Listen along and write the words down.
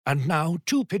And now,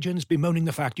 two pigeons bemoaning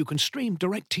the fact you can stream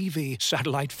DirecTV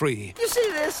satellite-free. You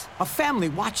see this? A family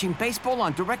watching baseball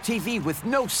on DirecTV with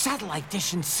no satellite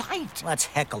dish in sight. Let's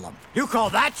heckle them. You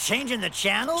call that changing the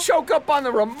channel? Choke up on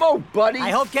the remote, buddy. I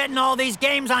hope getting all these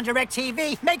games on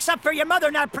DirecTV makes up for your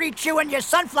mother not pre-chewing your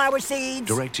sunflower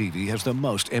seeds. DirecTV has the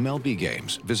most MLB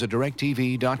games. Visit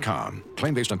DirecTV.com.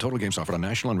 Claim based on total games offered on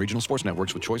national and regional sports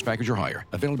networks with choice package or higher.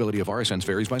 Availability of RSNs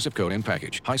varies by zip code and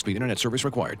package. High-speed internet service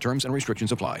required. Terms and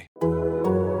restrictions apply.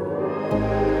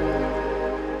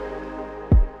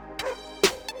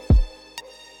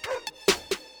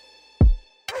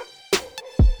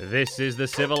 This is the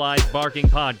Civilized Barking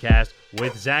Podcast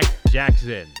with Zach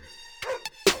Jackson.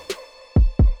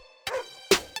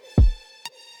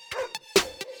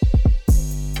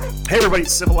 Hey everybody,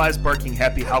 Civilized Barking.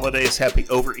 Happy holidays, happy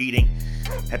overeating,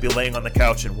 happy laying on the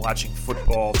couch and watching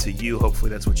football to you. Hopefully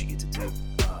that's what you get to do.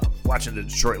 Watching the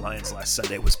Detroit Lions last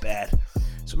Sunday was bad.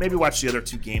 So maybe watch the other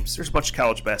two games. There's a bunch of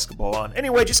college basketball on.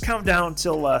 Anyway, just count down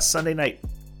till Sunday night.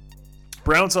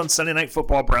 Browns on Sunday Night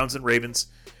Football, Browns and Ravens.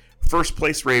 First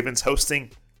place Ravens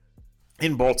hosting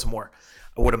in Baltimore.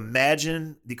 I would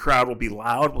imagine the crowd will be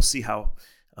loud. We'll see how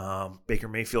Baker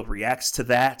Mayfield reacts to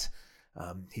that.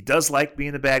 He does like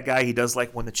being the bad guy. He does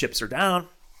like when the chips are down.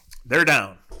 They're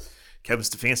down. Kevin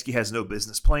Stefanski has no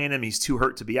business playing him. He's too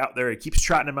hurt to be out there. He keeps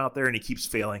trotting him out there, and he keeps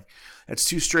failing. That's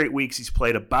 2 straight weeks. He's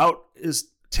played about as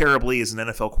terribly as an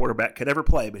NFL quarterback could ever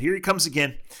play. But here he comes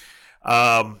again.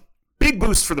 Big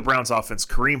boost for the Browns offense.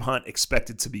 Kareem Hunt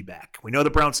expected to be back. We know the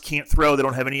Browns can't throw. They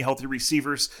don't have any healthy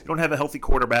receivers. They don't have a healthy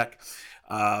quarterback.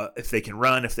 If they can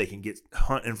run, if they can get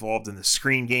Hunt involved in the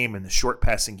screen game and the short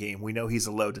passing game, we know he's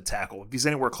a load to tackle. If he's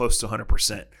anywhere close to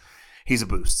 100%, he's a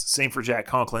boost. Same for Jack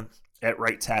Conklin at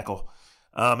right tackle.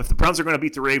 If the Browns are going to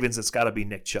beat the Ravens, it's got to be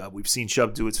Nick Chubb. We've seen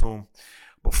Chubb do it to him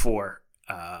before.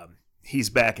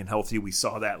 He's back and healthy. We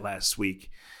saw that last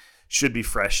week. Should be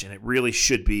fresh, and it really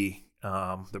should be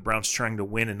the Browns trying to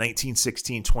win a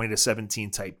 1916,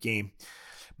 20-17 type game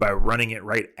by running it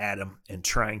right at him and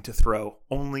trying to throw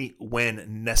only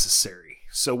when necessary.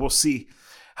 So we'll see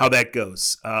how that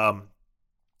goes.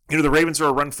 The Ravens are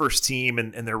a run-first team,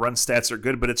 and their run stats are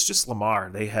good, but it's just Lamar.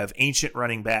 They have ancient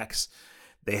running backs.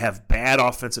 They have bad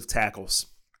offensive tackles.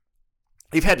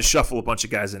 They've had to shuffle a bunch of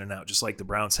guys in and out, just like the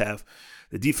Browns have.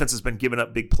 The defense has been giving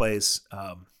up big plays.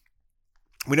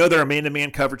 We know they're a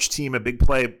man-to-man coverage team, a big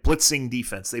play, blitzing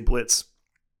defense. They blitz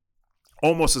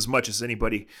almost as much as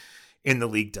anybody in the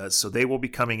league does. So they will be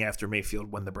coming after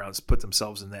Mayfield when the Browns put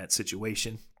themselves in that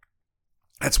situation.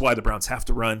 That's why the Browns have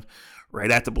to run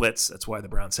right at the blitz. That's why the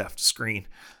Browns have to screen.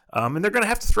 And they're going to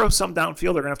have to throw some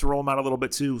downfield. They're going to have to roll them out a little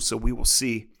bit too. So we will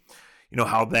see,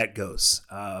 how that goes.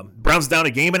 Browns down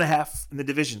a game and a half in the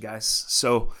division, guys.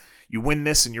 So you win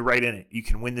this and you're right in it. You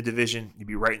can win the division. You'd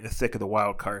be right in the thick of the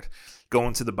wild card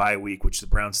going to the bye week, which the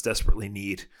Browns desperately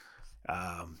need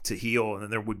to heal. And then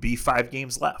there would be 5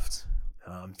 games left.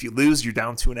 If you lose, you're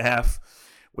down 2.5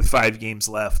 with 5 games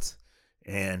left,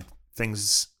 and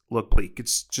things look bleak.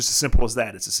 It's just as simple as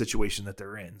that. It's a situation that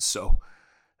they're in. So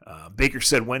Baker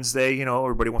said Wednesday,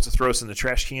 everybody wants to throw us in the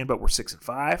trash can, but we're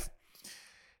 6-5,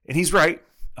 and he's right.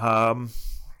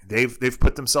 They've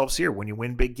put themselves here. When you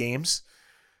win big games,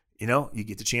 you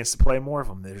get the chance to play more of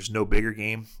them. There's no bigger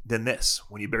game than this.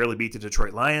 When you barely beat the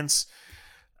Detroit Lions,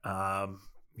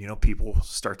 people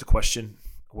start to question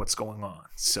what's going on.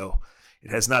 So it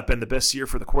has not been the best year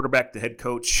for the quarterback, the head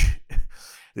coach,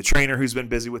 the trainer who's been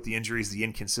busy with the injuries, the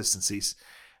inconsistencies.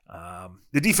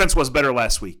 The defense was better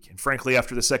last week. And frankly,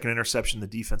 after the second interception, the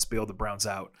defense bailed the Browns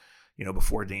out,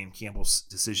 before Dan Campbell's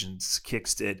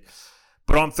kicks did.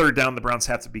 But on third down, the Browns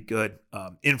have to be good.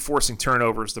 Enforcing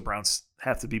turnovers, the Browns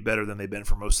have to be better than they've been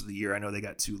for most of the year. I know they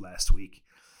got 2 last week.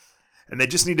 And they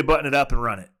just need to button it up and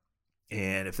run it.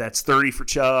 And if that's 30 for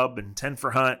Chubb and 10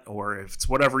 for Hunt, or if it's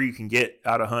whatever you can get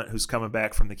out of Hunt, who's coming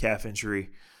back from the calf injury,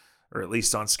 or at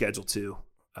least on schedule to,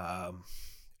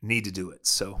 need to do it.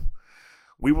 So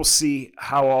we will see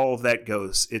how all of that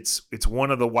goes. It's one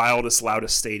of the wildest,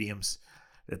 loudest stadiums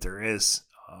that there is.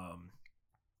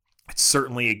 It's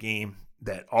certainly a game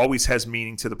that always has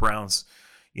meaning to the Browns,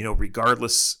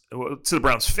 regardless, to the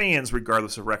Browns fans,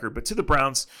 regardless of record, but to the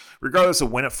Browns, regardless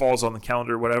of when it falls on the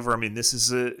calendar, whatever. I mean, this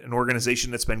is an organization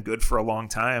that's been good for a long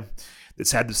time,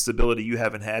 that's had the stability you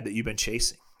haven't had, that you've been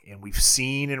chasing. And we've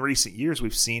seen in recent years,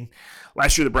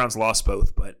 last year the Browns lost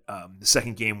both, but the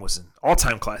second game was an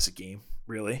all-time classic game,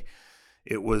 really.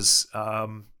 It was,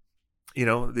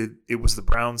 it was the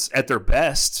Browns at their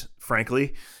best,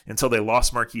 frankly, until they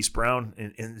lost Marquise Brown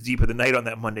in the deep of the night on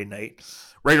that Monday night,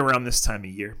 right around this time of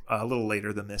year, a little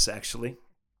later than this, actually.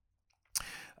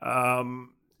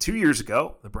 2 years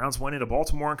ago, the Browns went into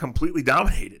Baltimore and completely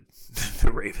dominated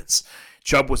the Ravens.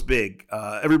 Chubb was big.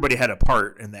 Everybody had a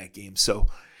part in that game. So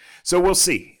we'll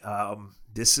see.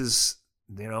 This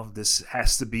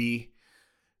has to be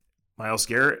Myles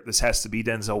Garrett. This has to be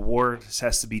Denzel Ward. This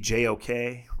has to be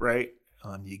JOK, right?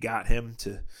 You got him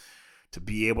to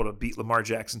be able to beat Lamar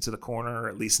Jackson to the corner, or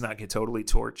at least not get totally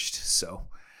torched. So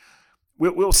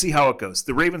we'll see how it goes.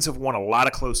 The Ravens have won a lot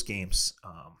of close games,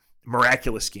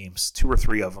 miraculous games, 2 or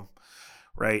 3 of them,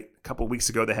 right? A couple of weeks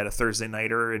ago, they had a Thursday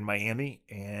nighter in Miami,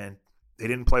 and they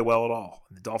didn't play well at all.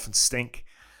 The Dolphins stink.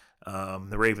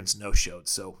 The Ravens no-showed.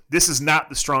 So this is not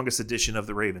the strongest edition of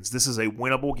the Ravens. This is a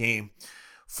winnable game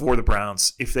for the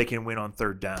Browns if they can win on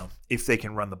third down, if they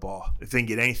can run the ball, if they can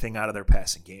get anything out of their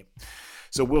passing game.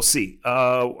 So we'll see.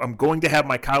 I'm going to have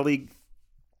my colleague,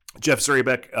 Jeff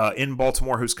Zuribeck, in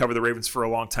Baltimore, who's covered the Ravens for a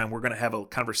long time. We're going to have a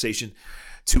conversation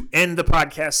to end the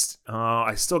podcast.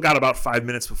 I still got about 5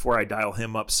 minutes before I dial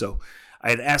him up. So I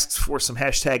had asked for some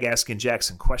hashtag Asking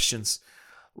Jackson questions.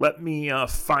 Let me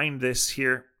find this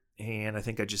here, and I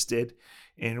think I just did.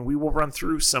 And we will run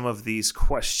through some of these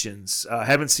questions. I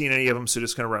haven't seen any of them, so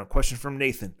just going to run a question from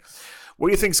Nathan. What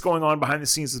do you think is going on behind the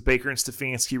scenes with Baker and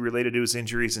Stefanski related to his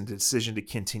injuries and the decision to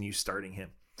continue starting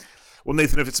him? Well,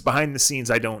 Nathan, if it's behind the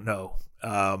scenes, I don't know.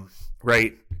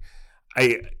 Right?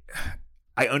 I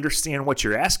understand what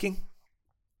you're asking.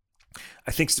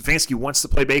 I think Stefanski wants to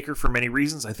play Baker for many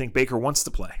reasons. I think Baker wants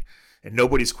to play, and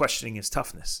nobody's questioning his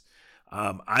toughness.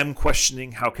 I'm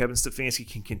questioning how Kevin Stefanski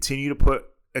can continue to put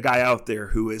a guy out there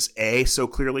who is A, so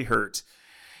clearly hurt,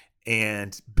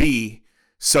 and B,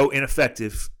 so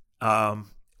ineffective.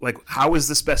 How is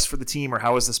this best for the team, or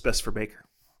how is this best for Baker?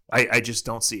 I just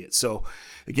don't see it. So,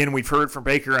 again, we've heard from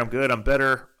Baker, I'm good, I'm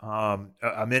better, I'm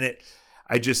in it.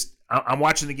 I'm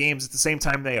watching the games at the same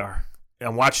time they are.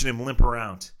 I'm watching him limp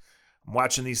around. I'm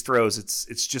watching these throws.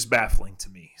 It's just baffling to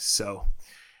me. So,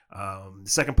 the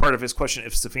second part of his question,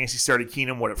 if Stefanski started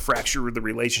Keenum, would it fracture the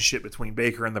relationship between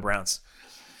Baker and the Browns?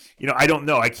 I don't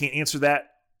know. I can't answer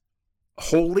that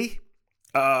wholly.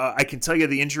 I can tell you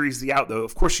the injury is the out, though.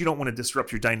 Of course, you don't want to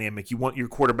disrupt your dynamic. You want your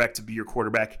quarterback to be your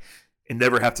quarterback and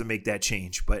never have to make that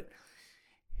change. But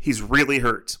he's really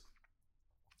hurt.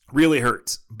 Really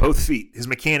hurt. Both feet. His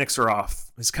mechanics are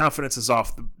off. His confidence is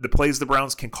off. The plays the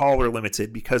Browns can call are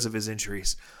limited because of his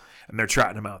injuries. And they're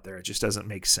trotting him out there. It just doesn't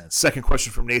make sense. Second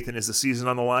question from Nathan, is the season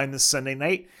on the line this Sunday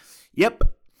night? Yep.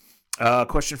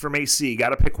 Question from AC. Got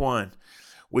to pick one.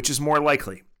 Which is more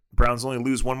likely? Browns only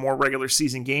lose one more regular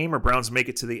season game, or Browns make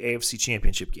it to the AFC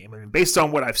Championship game? I mean, based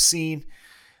on what I've seen,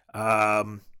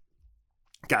 hang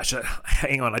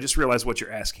on. I just realized what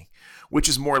you're asking. Which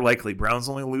is more likely? Browns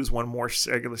only lose one more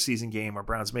regular season game, or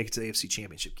Browns make it to the AFC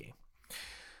Championship game?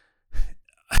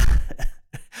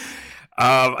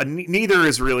 Neither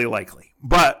is really likely.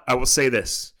 But I will say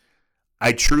this.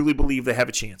 I truly believe they have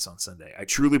a chance on Sunday. I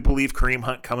truly believe Kareem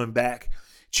Hunt coming back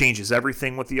changes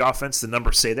everything with the offense. The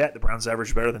numbers say that. The Browns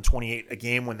average better than 28 a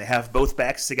game when they have both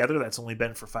backs together. That's only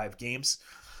been for 5 games.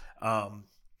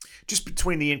 Just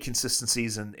between the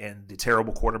inconsistencies and the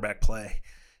terrible quarterback play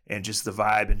and just the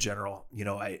vibe in general,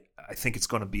 I think it's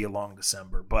going to be a long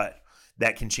December. But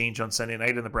that can change on Sunday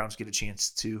night, and the Browns get a chance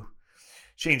to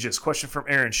change this. Question from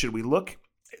Aaron. Should we look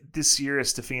this year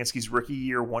as Stefanski's rookie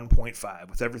year 1.5?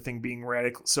 With everything being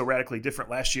so radically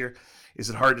different last year, is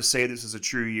it hard to say this is a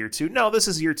true year 2? No, this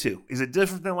is year 2. Is it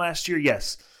different than last year?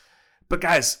 Yes. But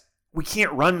guys, we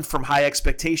can't run from high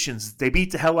expectations. They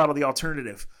beat the hell out of the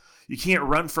alternative. You can't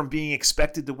run from being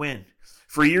expected to win.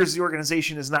 For years, the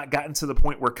organization has not gotten to the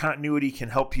point where continuity can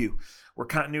help you, where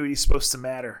continuity is supposed to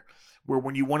matter, where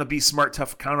when you want to be smart,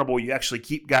 tough, accountable, you actually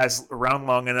keep guys around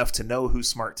long enough to know who's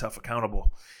smart, tough,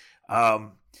 accountable.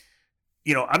 I'm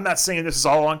not saying this is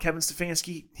all on Kevin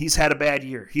Stefanski. He's had a bad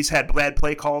year. He's had bad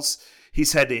play calls.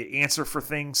 He's had to answer for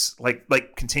things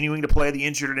like continuing to play the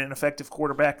injured and ineffective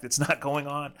quarterback that's not going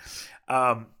on.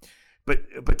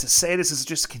 But to say this is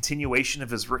just a continuation of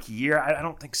his rookie year, I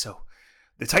don't think so.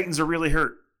 The Titans are really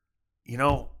hurt.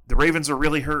 The Ravens are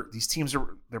really hurt. These teams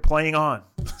they're playing on.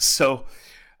 So,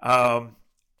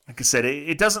 like I said,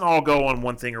 it doesn't all go on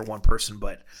one thing or one person,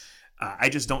 but I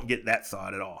just don't get that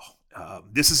thought at all.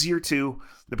 This is year 2.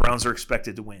 The Browns are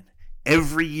expected to win.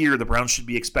 Every year, the Browns should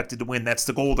be expected to win. That's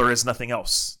the goal. There is nothing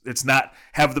else. It's not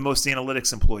have the most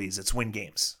analytics employees. It's win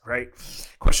games, right?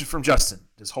 Question from Justin.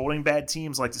 Does holding bad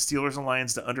teams like the Steelers and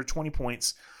Lions to under 20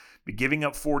 points, but giving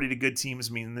up 40 to good teams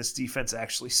mean this defense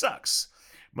actually sucks?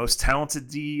 Most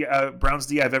talented Browns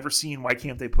D I've ever seen. Why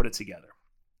can't they put it together?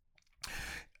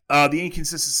 The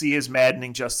inconsistency is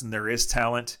maddening, Justin. There is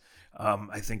talent.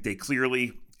 I think they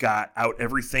clearly got out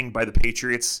everything by the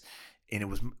Patriots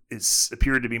and it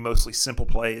appeared to be mostly simple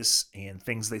plays and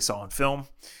things they saw in film.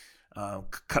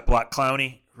 Cut block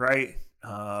Clowney, right?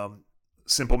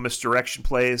 Simple misdirection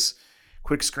plays,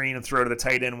 quick screen and throw to the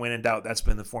tight end when in doubt. That's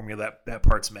been the formula. That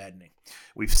part's maddening.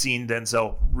 We've seen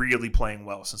Denzel really playing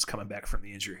well since coming back from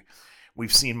the injury.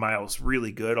 We've seen Miles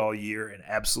really good all year and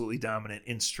absolutely dominant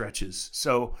in stretches.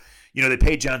 So, they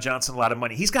paid John Johnson a lot of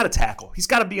money. He's got to tackle. He's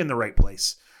got to be in the right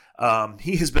place.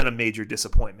 He has been a major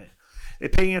disappointment. They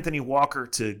pay Anthony Walker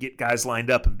to get guys lined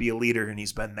up and be a leader, and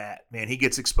he's been that. Man, he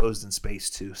gets exposed in space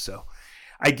too. So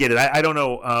I get it. I don't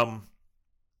know.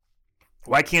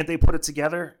 Why can't they put it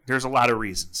together? There's a lot of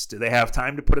reasons. Do they have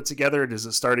time to put it together? Does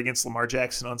it start against Lamar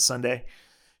Jackson on Sunday?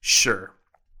 Sure.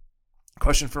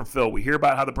 Question from Phil. We hear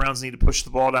about how the Browns need to push the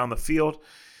ball down the field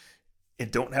and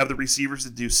don't have the receivers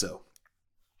to do so.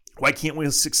 Why can't we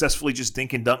successfully just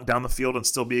dink and dunk down the field and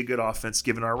still be a good offense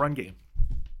given our run game?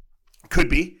 Could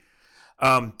be.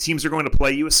 Teams are going to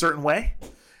play you a certain way.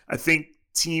 I think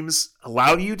teams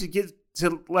allow you to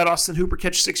let Austin Hooper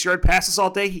catch 6-yard passes all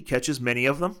day. He catches many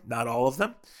of them, not all of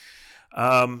them.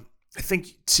 I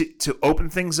think to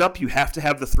open things up, you have to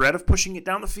have the threat of pushing it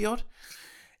down the field.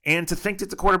 And to think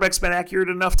that the quarterback's been accurate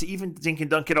enough to even dink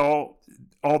and dunk it all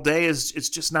day it's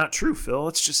just not true, Phil.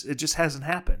 It just hasn't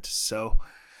happened. So,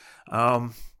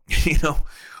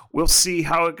 we'll see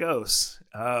how it goes.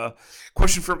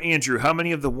 Question from Andrew. How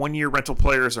many of the one-year rental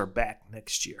players are back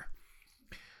next year?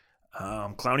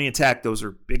 Clowney and Tack, those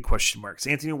are big question marks.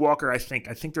 Anthony Walker, I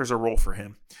think there's a role for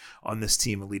him on this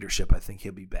team of leadership. I think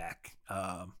he'll be back.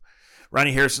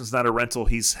 Ronnie Harrison's not a rental.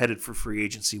 He's headed for free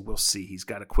agency. We'll see. He's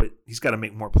got to quit. He's got to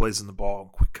make more plays in the ball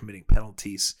and quit committing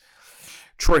penalties.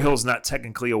 Troy Hill's not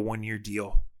technically a one-year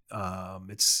deal. I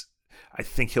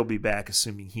think he'll be back,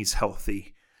 assuming he's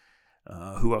healthy.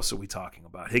 Who else are we talking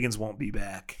about? Higgins won't be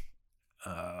back,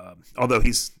 although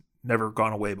he's never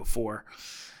gone away before.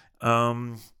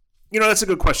 That's a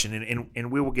good question,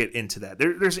 and we will get into that.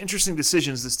 There's interesting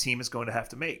decisions this team is going to have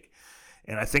to make.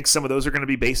 And I think some of those are going to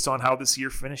be based on how this year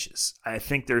finishes. I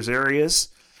think there's areas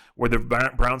where the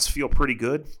Browns feel pretty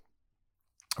good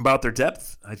about their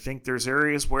depth. I think there's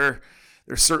areas where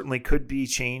there certainly could be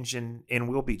change and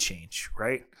will be change,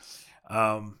 right?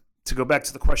 To go back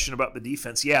to the question about the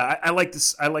defense, yeah, I like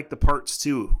this. I like the parts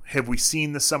too. Have we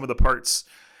seen the sum of the parts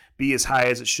be as high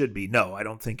as it should be? No, I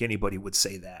don't think anybody would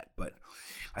say that. But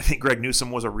I think Greg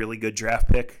Newsome was a really good draft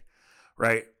pick,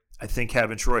 right? I think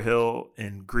having Troy Hill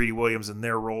and Greedy Williams in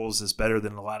their roles is better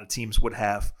than a lot of teams would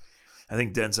have. I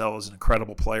think Denzel is an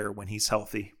incredible player when he's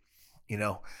healthy.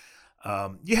 You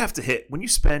have to hit. When you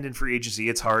spend in free agency,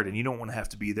 it's hard, and you don't want to have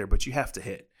to be there, but you have to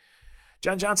hit.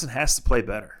 John Johnson has to play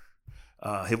better.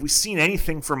 Have we seen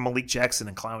anything from Malik Jackson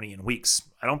and Clowney in weeks?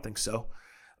 I don't think so.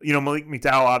 Malik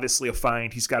McDowell, obviously a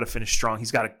find. He's got to finish strong.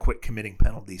 He's got to quit committing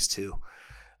penalties too.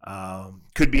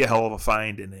 Could be a hell of a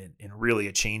find and really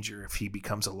a changer if he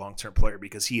becomes a long-term player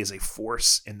because he is a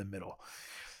force in the middle.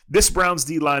 This Browns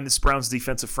D-line, this Browns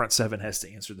defensive front seven has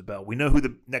to answer the bell. We know who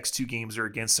the next two games are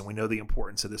against, and we know the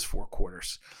importance of this 4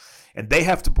 quarters. And they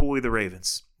have to bully the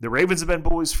Ravens. The Ravens have been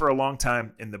bullies for a long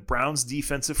time, and the Browns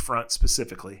defensive front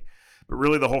specifically, but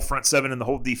really the whole front seven and the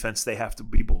whole defense, they have to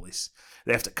be bullies.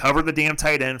 They have to cover the damn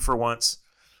tight end for once.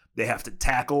 They have to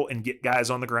tackle and get guys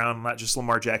on the ground, not just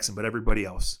Lamar Jackson, but everybody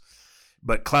else.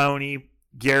 But Clowney,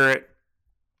 Garrett,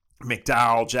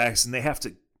 McDowell, Jackson, they have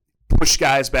to push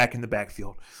guys back in the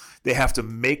backfield. They have to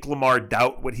make Lamar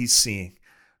doubt what he's seeing,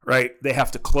 right? They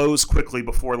have to close quickly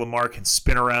before Lamar can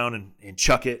spin around and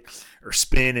chuck it or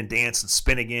spin and dance and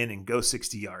spin again and go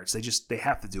 60 yards. They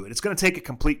have to do it. It's going to take a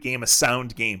complete game, a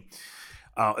sound game.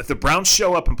 If the Browns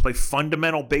show up and play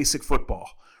fundamental basic football,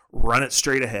 run it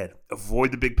straight ahead.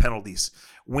 Avoid the big penalties.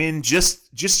 Win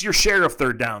just your share of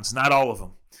third downs, not all of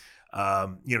them.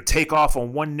 Take off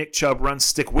on one Nick Chubb run,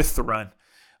 stick with the run,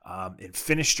 and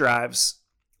finish drives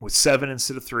with 7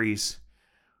 instead of 3s.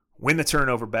 Win the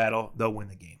turnover battle. They'll win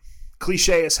the game.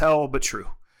 Cliche as hell, but true.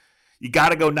 You got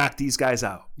to go knock these guys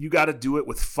out. You got to do it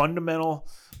with fundamental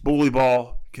bully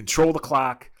ball, control the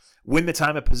clock, win the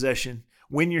time of possession,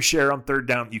 win your share on third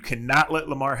down. You cannot let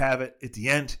Lamar have it at the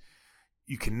end.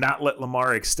 You cannot let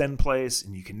Lamar extend plays,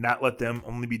 and you cannot let them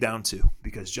only be down 2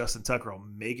 because Justin Tucker will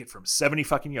make it from 70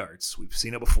 fucking yards. We've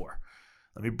seen it before.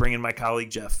 Let me bring in my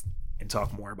colleague Jeff and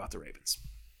talk more about the Ravens.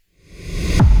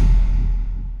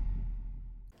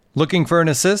 Looking for an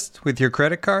assist with your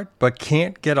credit card but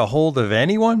can't get a hold of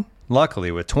anyone?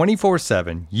 Luckily, with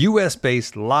 24/7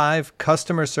 US-based live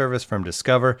customer service from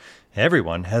Discover,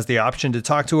 everyone has the option to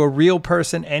talk to a real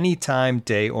person anytime,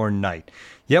 day or night.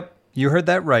 Yep, you heard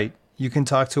that right. you can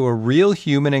talk to a real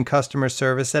human in customer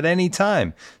service at any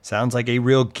time. Sounds like a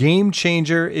real game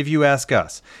changer if you ask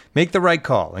us. Make the right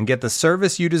call and get the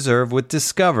service you deserve with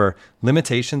Discover.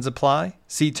 Limitations apply.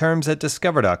 See terms at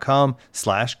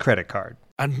discover.com/creditcard.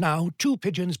 And now, two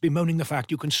pigeons bemoaning the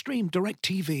fact you can stream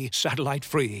DirecTV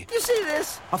satellite-free. You see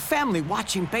this? A family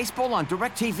watching baseball on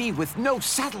DirecTV with no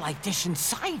satellite dish in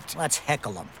sight. Let's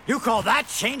heckle them. You call that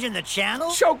changing the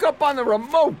channel? Choke up on the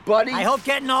remote, buddy. I hope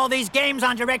getting all these games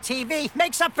on DirecTV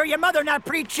makes up for your mother not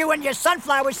pre-chewing your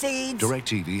sunflower seeds.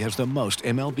 DirecTV has the most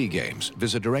MLB games.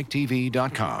 Visit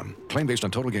directtv.com. Claim based on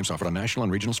total games offered on national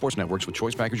and regional sports networks with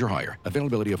choice package or higher.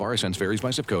 Availability of RSNs varies by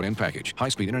zip code and package.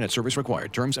 High-speed internet service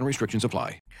required. Terms and restrictions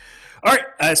apply. All right,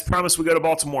 as promised, we go to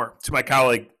Baltimore to my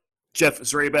colleague, Jeff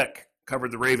Zrebeck,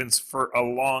 covered the Ravens for a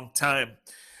long time.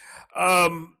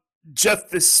 Jeff,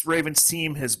 this Ravens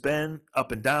team has been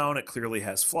up and down. It clearly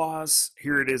has flaws.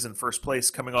 Here it is in first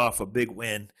place, coming off a big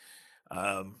win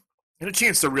and a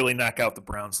chance to really knock out the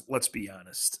Browns, let's be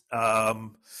honest.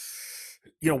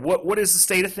 What is the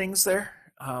state of things there?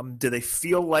 Do they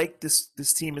feel like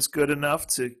this team is good enough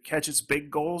to catch its big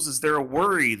goals? Is there a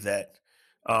worry that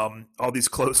all these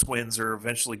close wins are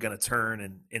eventually going to turn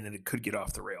and then it could get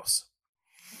off the rails?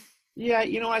 Yeah,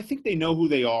 I think they know who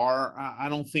they are. I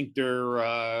don't think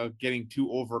they're getting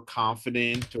too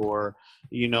overconfident or,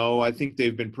 I think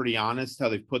they've been pretty honest how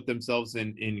they've put themselves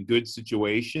in good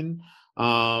situation.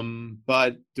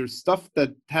 But there's stuff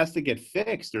that has to get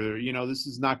fixed or, this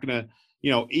is not going to,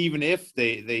 even if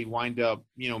they wind up,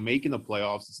 making the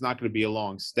playoffs, it's not going to be a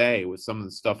long stay with some of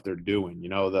the stuff they're doing.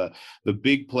 The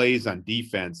big plays on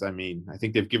defense. I mean, I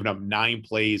think they've given up 9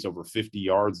 plays over 50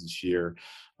 yards this year.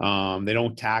 They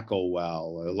don't tackle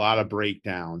well, a lot of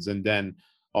breakdowns. And then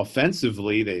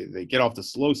offensively, they get off the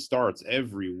slow starts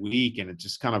every week, and it's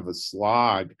just kind of a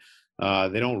slog.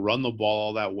 They don't run the ball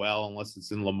all that well unless it's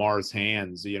in Lamar's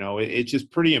hands. It's just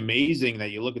pretty amazing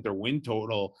that you look at their win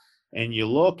total and you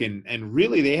look and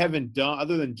really they haven't done,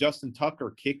 other than Justin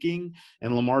Tucker kicking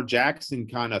and Lamar Jackson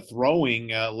kind of throwing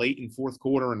late in fourth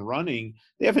quarter and running,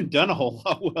 they haven't done a whole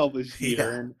lot well this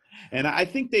year. And I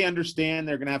think they understand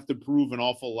they're going to have to prove an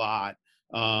awful lot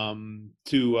to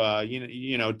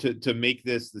make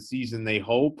this the season they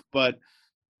hope. But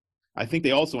I think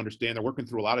they also understand they're working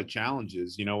through a lot of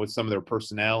challenges, with some of their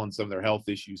personnel and some of their health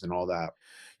issues and all that.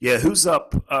 Yeah, who's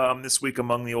up this week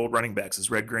among the old running backs?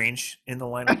 Is Red Grange in the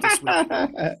lineup this week?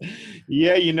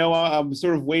 Yeah, I'm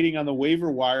sort of waiting on the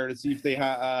waiver wire to see if they,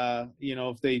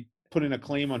 if they put in a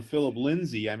claim on Phillip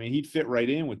Lindsay. I mean, he'd fit right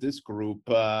in with this group.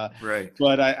 Right.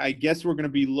 But I guess we're going to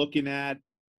be looking at,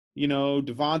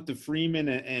 Devonta Freeman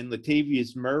and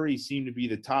Latavius Murray seem to be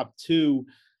the top 2.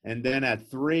 And then at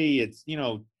 3, it's,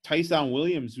 Tyson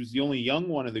Williams, who's the only young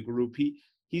one of the group.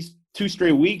 He's 2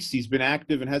 straight weeks he's been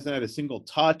active and hasn't had a single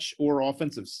touch or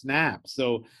offensive snap.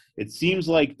 So it seems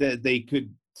like that they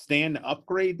could stand to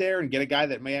upgrade there and get a guy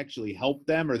that may actually help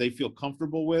them or they feel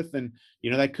comfortable with. And,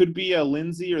 that could be a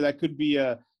Lindsay or that could be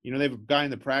they have a guy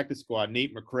in the practice squad,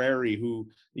 Nate McCrary, who,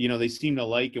 they seem to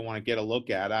like and want to get a look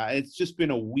at. It's just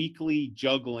been a weekly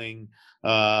juggling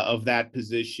of that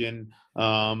position.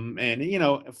 And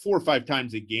 4 or 5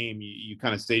 times a game, you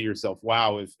kind of say to yourself,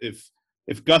 wow,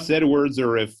 if Gus Edwards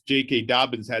or if J.K.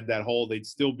 Dobbins had that hole, they'd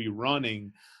still be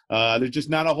running. There's just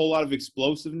not a whole lot of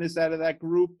explosiveness out of that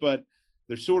group, but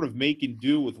they're sort of making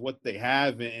do with what they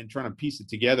have and trying to piece it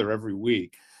together every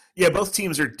week. Yeah, both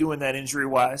teams are doing that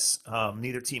injury-wise.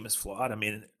 Neither team is flawed.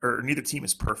 Neither team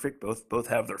is perfect. Both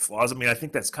have their flaws. I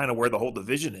think that's kind of where the whole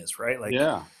division is, right?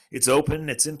 It's open,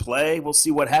 it's in play. We'll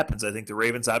see what happens. I think the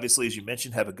Ravens, obviously, as you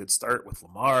mentioned, have a good start with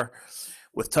Lamar,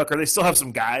 with Tucker. They still have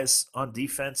some guys on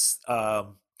defense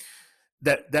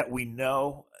that we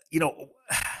know.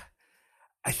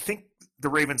 I think the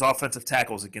Ravens' offensive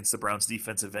tackles against the Browns'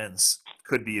 defensive ends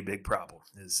could be a big problem.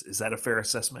 Is that a fair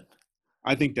assessment?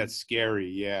 I think that's scary.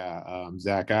 Yeah,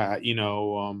 Zach.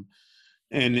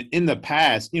 And in the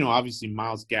past, obviously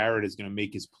Myles Garrett is going to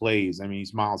make his plays.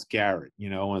 He's Myles Garrett,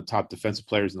 one of the top defensive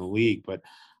players in the league. But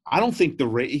I don't think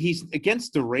he's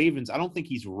against the Ravens. I don't think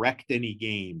he's wrecked any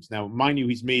games. Now, mind you,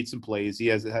 he's made some plays. He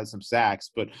has some sacks,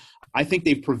 but I think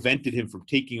they've prevented him from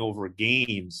taking over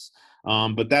games.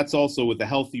 But that's also with the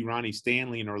healthy Ronnie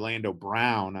Stanley and Orlando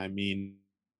Brown.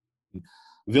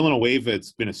 Villanueva,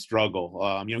 it's been a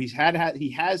struggle. He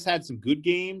has had some good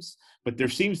games, but there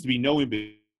seems to be no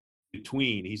in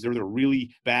between. He's either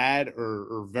really bad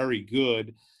or very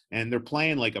good, and they're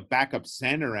playing like a backup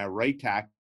center at right tackle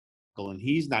and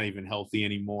he's not even healthy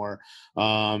anymore.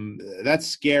 That's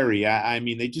scary. I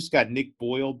mean, they just got Nick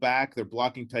Boyle back. They're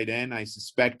blocking tight end. I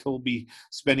suspect he'll be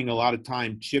spending a lot of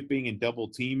time chipping and double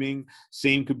teaming.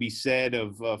 Same could be said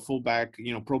of fullback,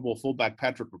 Pro Bowl fullback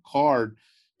Patrick Ricard.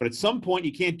 But at some point,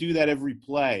 you can't do that every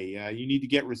play. You need to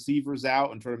get receivers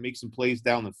out and try to make some plays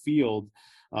down the field.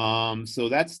 So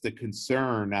that's the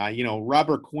concern.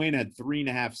 Robert Quinn had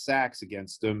 3.5 sacks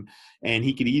against him, and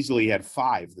he could easily had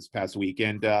 5 this past week.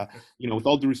 And, with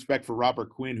all due respect for Robert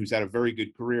Quinn, who's had a very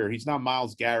good career, he's not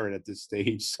Myles Garrett at this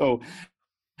stage. So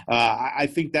I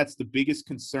think that's the biggest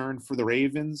concern for the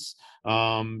Ravens,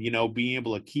 being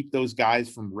able to keep those guys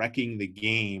from wrecking the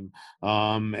game.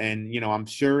 I'm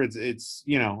sure it's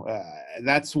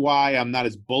that's why I'm not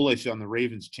as bullish on the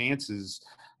Ravens' chances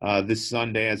this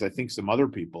Sunday as I think some other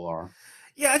people are.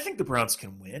 Yeah, I think the Browns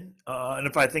can win.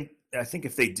 And I think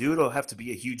if they do, it'll have to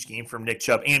be a huge game from Nick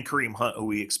Chubb and Kareem Hunt, who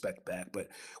we expect back. But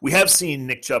we have seen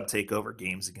Nick Chubb take over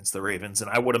games against the Ravens,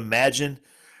 and I would imagine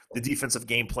the defensive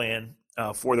game plan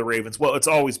for the Ravens, well, it's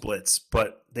always blitz,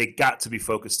 but they got to be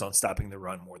focused on stopping the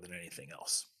run more than anything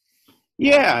else.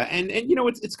 Yeah, and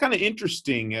it's kind of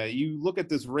interesting. You look at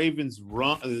this Ravens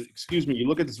you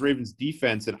look at this Ravens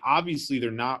defense, and obviously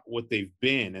they're not what they've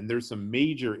been, and there's some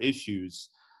major issues.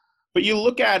 But you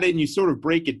look at it and you sort of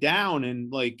break it down,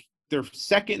 and they're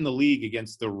second in the league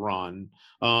against the run.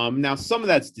 Now, some of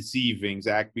that's deceiving,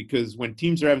 Zach, because when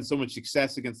teams are having so much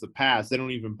success against the pass, they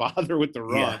don't even bother with the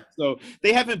run. Yeah. So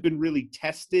they haven't been really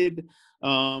tested.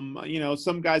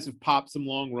 Some guys have popped some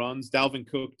long runs. Dalvin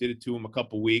Cook did it to him a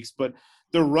couple weeks, but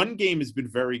the run game has been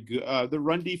very good. The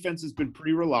run defense has been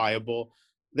pretty reliable.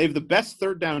 They have the best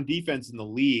third down defense in the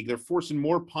league. They're forcing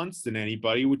more punts than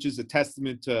anybody, which is a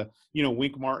testament to,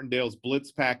 Wink Martindale's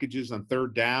blitz packages on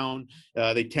third down.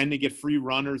 They tend to get free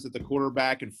runners at the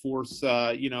quarterback and force,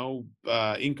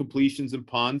 incompletions and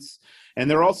punts. And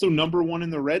they're also number 1 in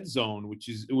the red zone, which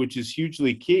is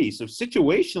hugely key. So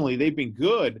situationally, they've been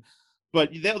good.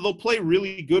 But they'll play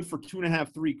really good for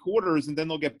 2.5, 3 quarters, and then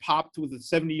they'll get popped with a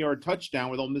 70-yard touchdown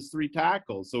where they'll miss 3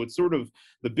 tackles. So it's sort of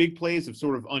the big plays have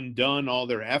sort of undone all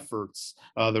their efforts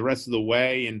the rest of the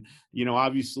way. And,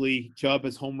 obviously Chubb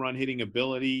has home run hitting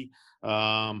ability.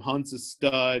 Hunt's a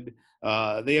stud.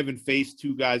 They haven't faced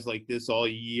 2 guys like this all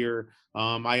year.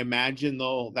 I imagine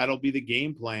that'll be the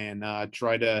game plan.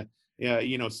 Try to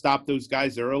stop those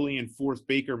guys early and force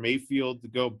Baker Mayfield to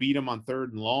go beat them on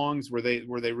 3rd and longs where they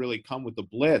really come with the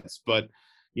blitz. But,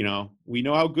 we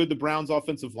know how good the Browns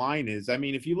offensive line is. I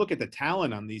mean, if you look at the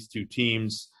talent on these 2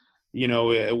 teams,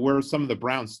 where some of the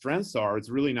Browns' strengths are, it's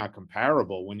really not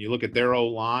comparable when you look at their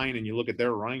O-line and you look at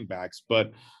their running backs.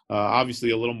 But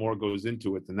obviously a little more goes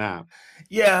into it than that.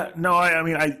 Yeah, no,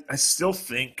 I still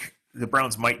think the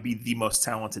Browns might be the most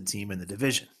talented team in the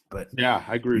division. But yeah,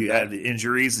 I agree. You had the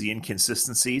injuries, the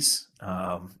inconsistencies,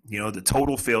 the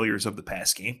total failures of the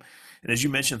pass game, and as you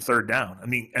mentioned, third down. I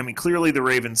mean, clearly the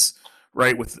Ravens,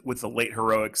 right, with the late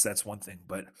heroics, that's one thing.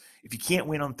 But if you can't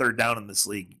win on third down in this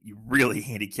league, you really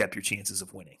handicap your chances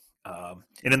of winning.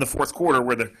 And in the fourth quarter,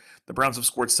 where the Browns have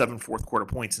scored 7 fourth-quarter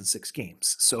points in 6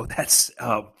 games, so that's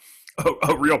a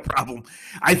real problem.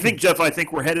 I think, Jeff,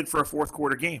 we're headed for a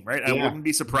fourth-quarter game, right? Yeah. I wouldn't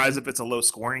be surprised if it's a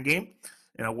low-scoring game.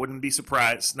 And I wouldn't be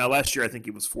surprised. Now, last year, I think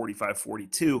it was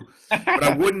 45-42. But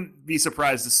I wouldn't be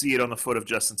surprised to see it on the foot of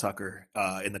Justin Tucker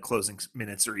in the closing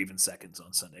minutes or even seconds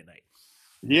on Sunday night.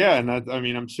 Yeah, and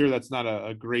I'm sure that's not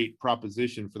a great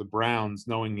proposition for the Browns,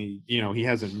 knowing he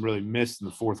hasn't really missed in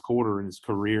the fourth quarter in his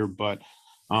career. But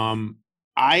I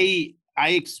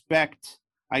expect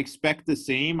the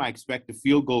same. I expect a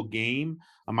field goal game.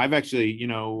 I've actually,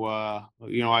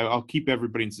 I'll keep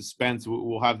everybody in suspense.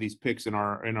 We'll have these picks in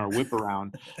our whip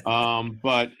around.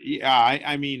 But yeah,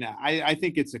 I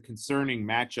think it's a concerning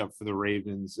matchup for the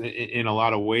Ravens in a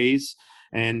lot of ways.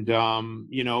 And,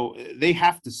 they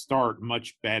have to start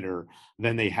much better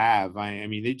than they have.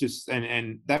 They just,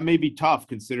 and that may be tough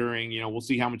considering, we'll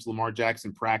see how much Lamar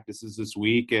Jackson practices this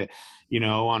week.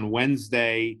 On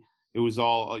Wednesday, it was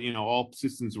all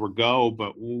systems were go,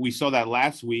 but we saw that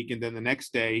last week. And then the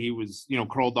next day he was,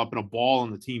 curled up in a ball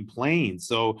on the team plane.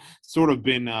 So sort of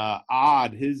been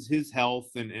odd, his health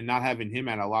and not having him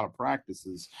at a lot of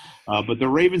practices. But the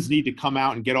Ravens need to come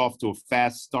out and get off to a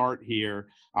fast start here.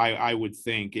 I would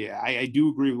think. I do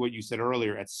agree with what you said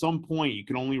earlier. At some point, you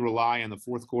can only rely on the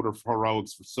fourth quarter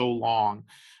heroics for so long.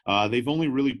 They've only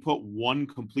really put one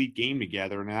complete game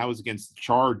together, and that was against the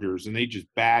Chargers, and they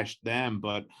just bashed them.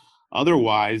 But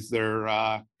otherwise,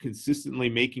 they're consistently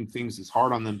making things as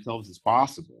hard on themselves as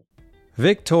possible.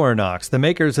 Victorinox, the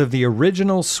makers of the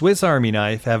original Swiss Army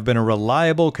knife, have been a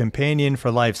reliable companion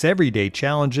for life's everyday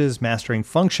challenges, mastering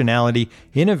functionality,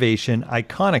 innovation,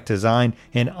 iconic design,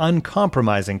 and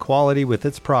uncompromising quality with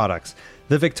its products.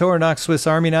 The Victorinox Swiss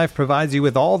Army knife provides you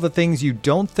with all the things you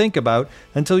don't think about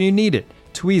until you need it: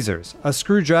 tweezers, a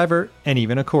screwdriver, and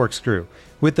even a corkscrew.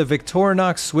 With the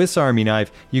Victorinox Swiss Army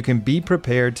knife, you can be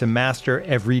prepared to master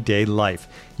everyday life.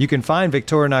 You can find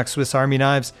Victorinox Swiss Army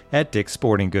knives at Dick's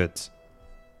Sporting Goods.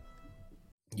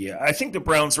 Yeah, I think the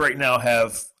Browns right now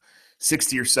have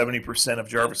 60 or 70% of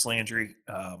Jarvis Landry.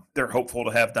 They're hopeful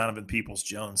to have Donovan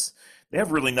Peoples-Jones. They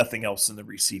have really nothing else in the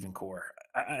receiving core.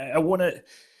 I want to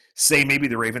say maybe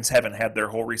the Ravens haven't had their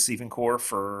whole receiving core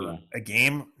for a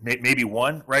game, maybe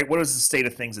one, right? What is the state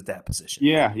of things at that position?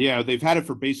 Yeah, they've had it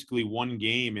for basically one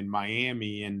game in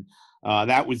Miami, and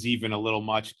that was even a little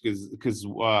much because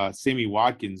Sammy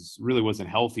Watkins really wasn't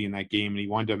healthy in that game, and he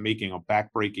wound up making a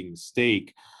back-breaking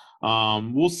mistake.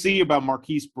 We'll see about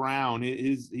Marquise Brown.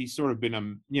 He's sort of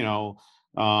been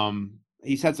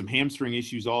he's had some hamstring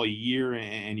issues all year,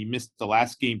 and he missed the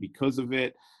last game because of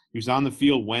it. He was on the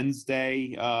field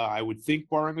Wednesday. I would think,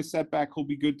 barring a setback, he'll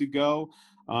be good to go.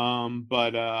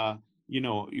 But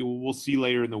we'll see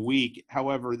later in the week.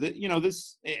 However,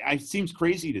 this seems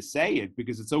crazy to say it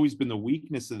because it's always been the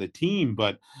weakness of the team,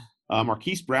 but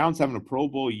Marquise Brown's having a Pro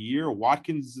Bowl year.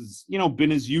 Watkins has,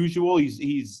 been as usual.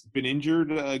 He's been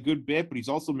injured a good bit, but he's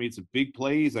also made some big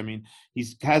plays. I mean,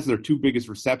 has their two biggest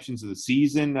receptions of the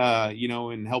season,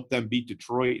 and helped them beat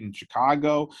Detroit and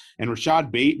Chicago. And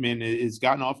Rashad Bateman has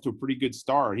gotten off to a pretty good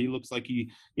start. He looks like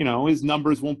his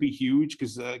numbers won't be huge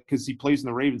because he plays in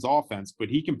the Ravens offense, but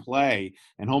he can play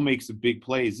and he'll make some big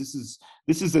plays. This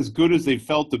is as good as they've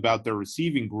felt about their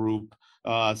receiving group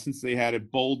since they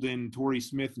had Bolden, Torrey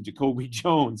Smith, and Jacoby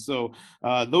Jones. So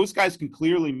those guys can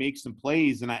clearly make some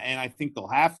plays, and I think they'll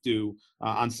have to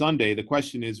on Sunday. The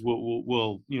question is,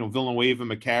 will Villanueva,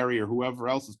 McCary, or whoever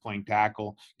else is playing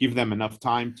tackle give them enough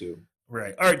time to?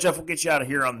 Right. All right, Jeff, we'll get you out of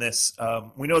here on this.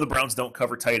 We know the Browns don't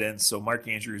cover tight ends, so Mark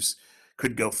Andrews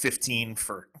could go 15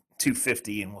 for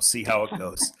 250, and we'll see how it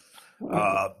goes.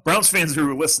 Browns fans who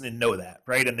are listening know that,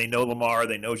 right? And they know Lamar,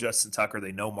 they know Justin Tucker,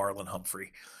 they know Marlon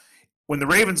Humphrey. When the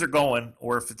Ravens are going,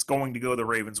 or if it's going to go the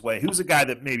Ravens' way, who's a guy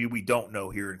that maybe we don't know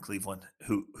here in Cleveland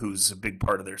who's a big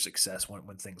part of their success when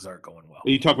things aren't going well? Are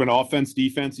you talking about offense,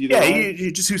 defense?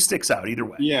 Just who sticks out either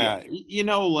way. Yeah.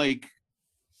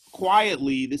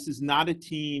 Quietly, this is not a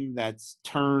team that's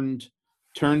turned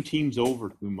teams over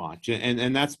too much,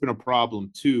 and that's been a problem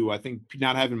too. I think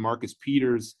not having Marcus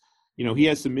Peters, he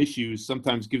has some issues,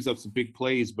 sometimes gives up some big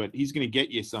plays, but he's going to get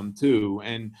you some too.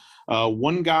 And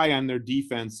one guy on their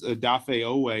defense, Dafe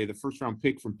Owe, the first-round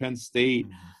pick from Penn State,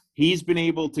 he's been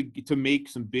able to make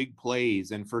some big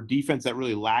plays. And for a defense that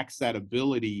really lacks that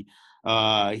ability,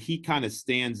 he kind of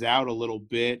stands out a little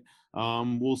bit.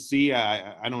 We'll see.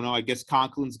 I don't know. I guess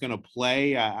Conklin's going to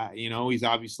play. He's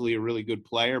obviously a really good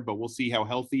player, but we'll see how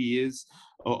healthy he is.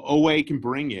 Owe can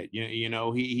bring it.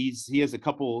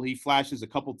 He flashes a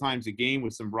couple times a game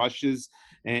with some rushes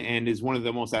and is one of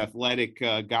the most athletic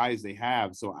guys they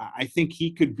have. So I think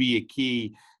he could be a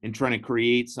key in trying to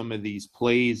create some of these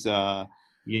plays, for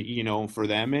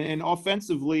them. And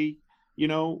offensively,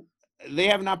 they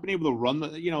have not been able to run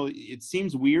it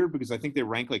seems weird because I think they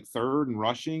rank like third in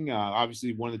rushing.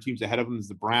 Obviously one of the teams ahead of them is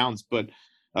the Browns, but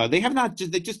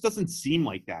it just doesn't seem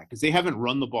like that because they haven't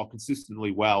run the ball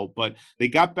consistently well. But they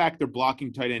got back their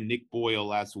blocking tight end Nick Boyle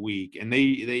last week, and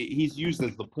he's used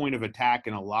as the point of attack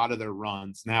in a lot of their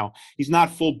runs. Now he's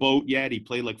not full boat yet. He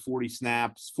played like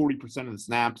 40% of the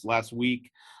snaps last week.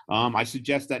 I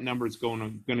suggest that number is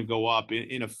going to go up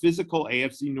in a physical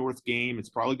AFC North game. It's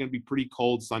probably going to be pretty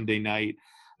cold Sunday night.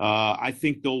 I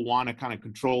think they'll want to kind of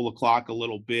control the clock a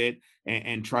little bit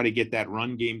and try to get that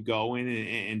run game going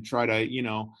and try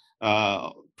to,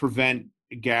 prevent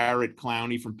Garrett,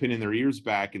 Clowney from pinning their ears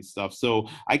back and stuff. So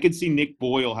I could see Nick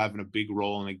Boyle having a big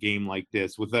role in a game like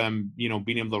this with them,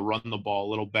 being able to run the ball a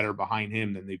little better behind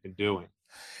him than they've been doing.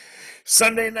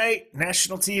 Sunday night,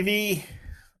 national TV,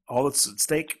 all that's at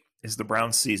stake is the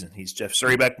Browns season. He's Jeff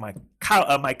Zrebiec,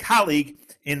 my colleague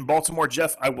in Baltimore.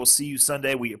 Jeff, I will see you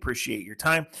Sunday. We appreciate your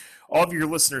time. All of your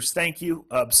listeners, thank you.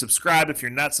 Subscribe. If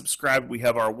you're not subscribed, we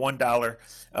have our $1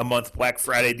 a month Black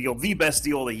Friday deal. The best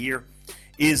deal of the year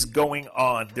is going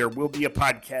on. There will be a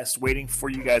podcast waiting for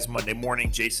you guys Monday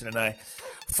morning, Jason and I,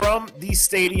 from the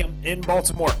stadium in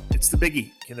Baltimore. It's the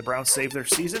biggie. Can the Browns save their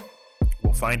season?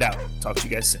 We'll find out. Talk to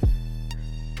you guys soon.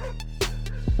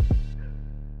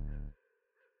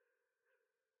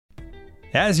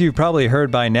 As you've probably heard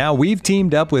by now, we've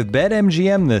teamed up with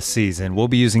BetMGM this season. We'll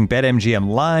be using BetMGM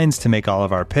lines to make all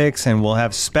of our picks, and we'll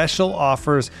have special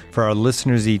offers for our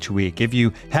listeners each week. If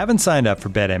you haven't signed up for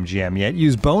BetMGM yet,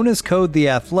 use bonus code The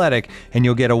Athletic, and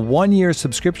you'll get a 1-year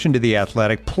subscription to The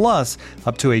Athletic, plus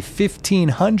up to a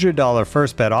 $1,500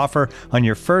 first bet offer on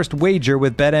your first wager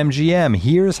with BetMGM.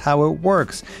 Here's how it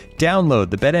works. Download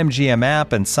the BetMGM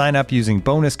app and sign up using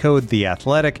bonus code The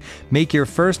Athletic. Make your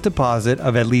first deposit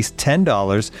of at least $10.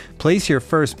 Place your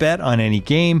first bet on any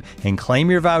game and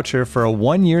claim your voucher for a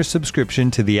 1-year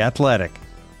subscription to The Athletic.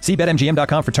 See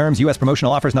BetMGM.com for terms. U.S.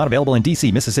 promotional offers not available in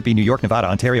D.C., Mississippi, New York, Nevada,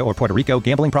 Ontario, or Puerto Rico.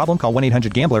 Gambling problem? Call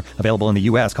 1-800-GAMBLER. Available in the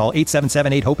U.S. Call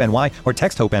 877-8-HOPE-NY or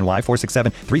text HOPE-NY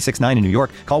 467-369 in New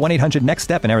York. Call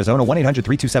 1-800-NEXT-STEP in Arizona.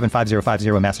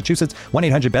 1-800-327-5050 in Massachusetts.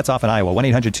 1-800-BETS-OFF in Iowa.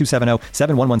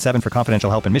 1-800-270-7117 for confidential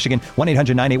help in Michigan.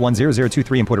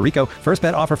 1-800-981-0023 in Puerto Rico. First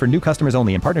bet offer for new customers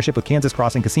only in partnership with Kansas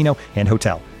Crossing Casino and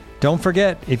Hotel. Don't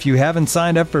forget, if you haven't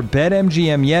signed up for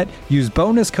BetMGM yet, use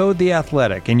bonus code The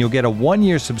Athletic, and you'll get a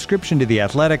 1-year subscription to The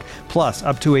Athletic, plus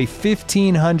up to a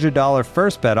 $1,500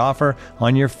 first bet offer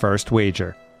on your first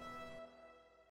wager.